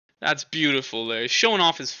That's beautiful there. He's showing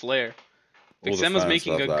off his flair. Benzema's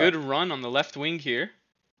making a good run on the left wing here.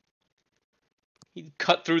 He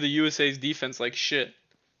cut through the USA's defense like shit.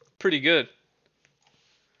 Pretty good.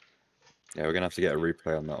 Yeah, we're gonna have to get a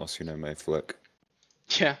replay on that Osuna May flick.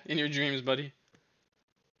 Yeah, in your dreams, buddy.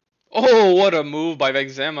 Oh, what a move by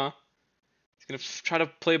Benzema. He's gonna try to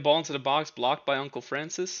play ball into the box, blocked by Uncle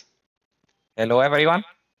Francis. Hello, everyone.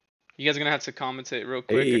 You guys are gonna have to commentate real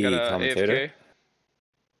quick. Hey, I got a commentator. AFK.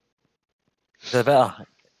 Is that better?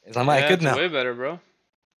 Is that Yeah, good it's now? way better, bro.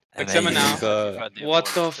 Amazing. Benzema now. What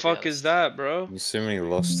the fuck is that, bro? I'm assuming he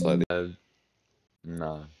lost like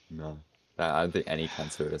no. I don't think any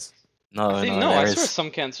cancer is. I There swear is.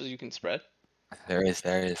 some cancers you can spread. There is.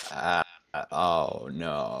 Oh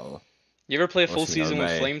no. You ever play a full Osuna season with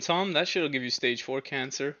May. Flame Tom? That shit'll give you stage 4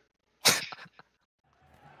 cancer.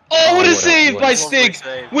 Oh, what a save by Stig!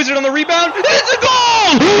 Wizard on the rebound. It's a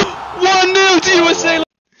goal! 1-0 to USA.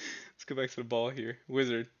 Let's go back to the ball here.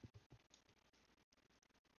 Wizard.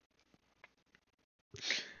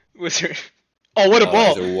 Wizard. Oh, what a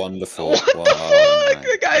ball! That's a wonderful. What the Wow, fuck? my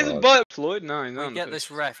The guy's God. butt. Floyd? No, he's Can not. we get this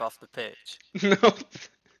ref off the pitch? No.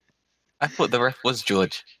 I thought the ref was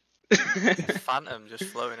George. Phantom just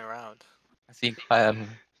floating around. I think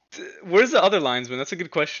Where's the other linesman? That's a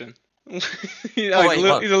good question. he's a wait,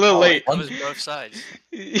 little late. It was both sides.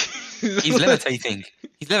 he's levitating.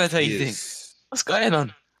 He's levitating. Yes. What's going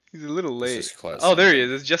on? He's a little This late. is quite Oh, there he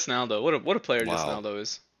something. is. It's Just Naldo. What a player Just Wow. Naldo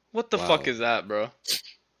is. What the Wow. fuck is that, bro?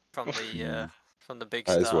 From the big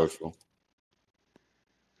That is star. woeful.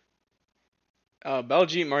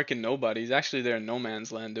 Baljeet marking nobody. He's actually there in no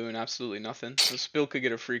man's land doing absolutely nothing. So Spill could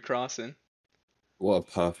get a free cross in. What a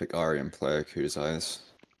perfect Aryan player, Kuda's eyes.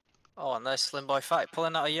 Oh, and there's Slim Boy Fat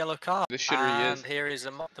pulling out a yellow card. The shitter he is. And here is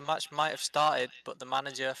the match might have started, but the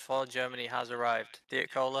manager for Germany has arrived.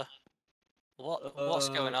 Diet Cola. What's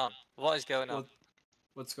going on? What is going on?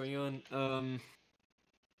 What's going on?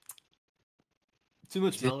 Too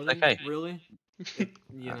much Is it melody, okay? really?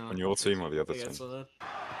 You know. On your team or the other I team? guess so that.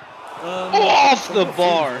 Off the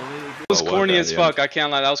bar! That was Oh, well, corny at as the fuck. I can't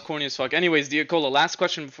lie. That was corny as fuck. Anyways, Diacola, last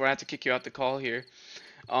question before I have to kick you out the call here.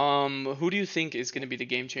 Who do you think is going to be the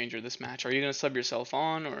game changer this match? Are you going to sub yourself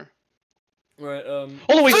on or? Right.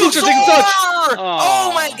 Oh wait, Flukes are taking touch.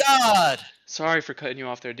 Oh my God! Sorry for cutting you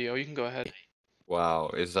off there, Dio. You can go ahead. Wow,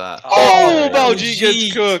 is that? Oh, Oh, Baljeet gets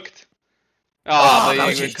jeez. cooked. Oh,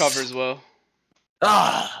 But he Baljeet. recovers well.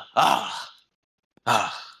 Ah!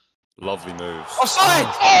 Lovely moves. Offside!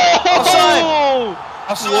 Oh!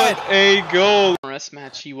 Offside! What a goal! PRS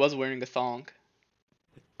match. He was wearing the thong.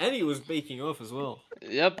 And he was baking off as well.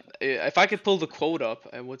 Yep. If I could pull the quote up,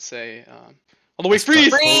 I would say. All the way freeze!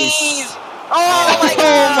 Freeze! Oh my Oh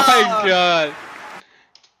God! my god!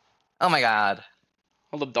 Oh my God!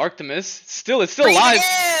 Hold up, Dark to miss. It's still Freeze live.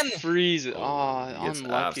 again! Freeze. He gets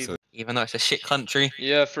Unlucky. absolutely- Even though it's a shit country.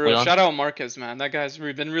 Yeah, for Hold real. on. Shout out Marquez, man. That guy's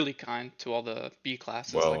been really kind to all the B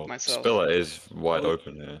classes Well, like myself. Spiller is wide Oh.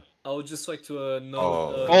 open here. I would just like to know.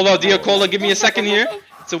 Oh. Hold on, Diacola, give me a second here.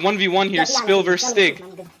 It's a 1v1 here. Spill versus Stig.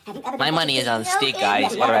 My money is on Stig,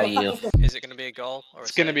 guys. What about you? Is it going to be a goal? Or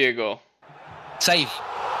It's gonna be a goal. Save.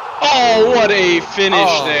 Oh, what a finish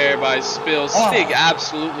Oh. there by Spill. Stig,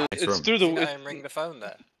 absolutely. Nice It's run. through You got the. him ring the phone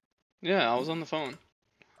there. Yeah, I was on the phone.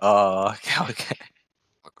 Oh, okay.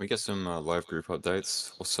 Can we get some live group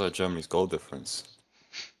updates? What's Germany's goal difference?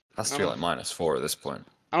 Has to be like -4 at this point.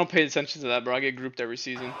 I don't pay attention to that, bro. I get grouped every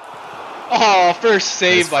season. Oh, first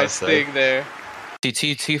save by First save. Stig there.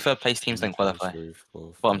 Two third place teams don't qualify. 2, 3,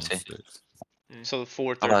 4, Bottom 5, two. 6. So the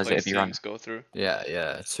 4 Otherwise third place it'd be run. teams go through.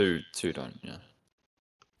 Yeah, two don't, yeah.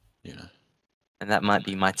 You know. And that might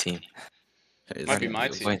be my team. It is Might be gonna my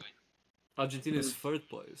yours. team. Wait. Argentina's third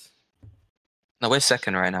place. No, we're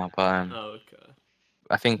second right now, but Oh, okay.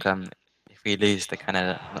 I think if we lose, the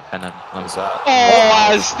Canada. Is that? Oh,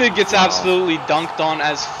 as Stig gets absolutely dunked on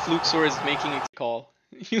as Fluxor is making a call.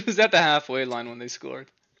 He was at the halfway line when they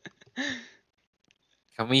scored.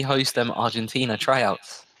 Can we host them Argentina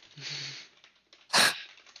tryouts?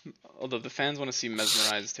 Although the fans want to see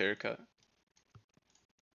mesmerized haircut.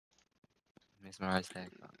 Mesmerized there.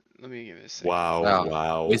 Let me give it a second. Wow, Wow.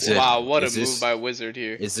 wow. Wizard. Wow, what a Is move this- by Wizard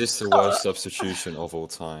here. Is this the worst substitution of all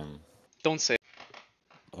time? Don't say.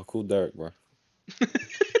 I'll call Derek, bro.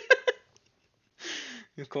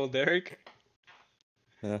 You call Derek?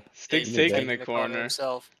 Yeah. Stig's Yeah, taking Derek. the corner.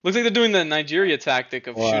 himself. Looks like they're doing the Nigeria tactic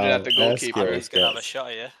of shoot it Wow, at the that's goalkeeper. good. He's going to have a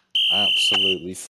shot here. Absolutely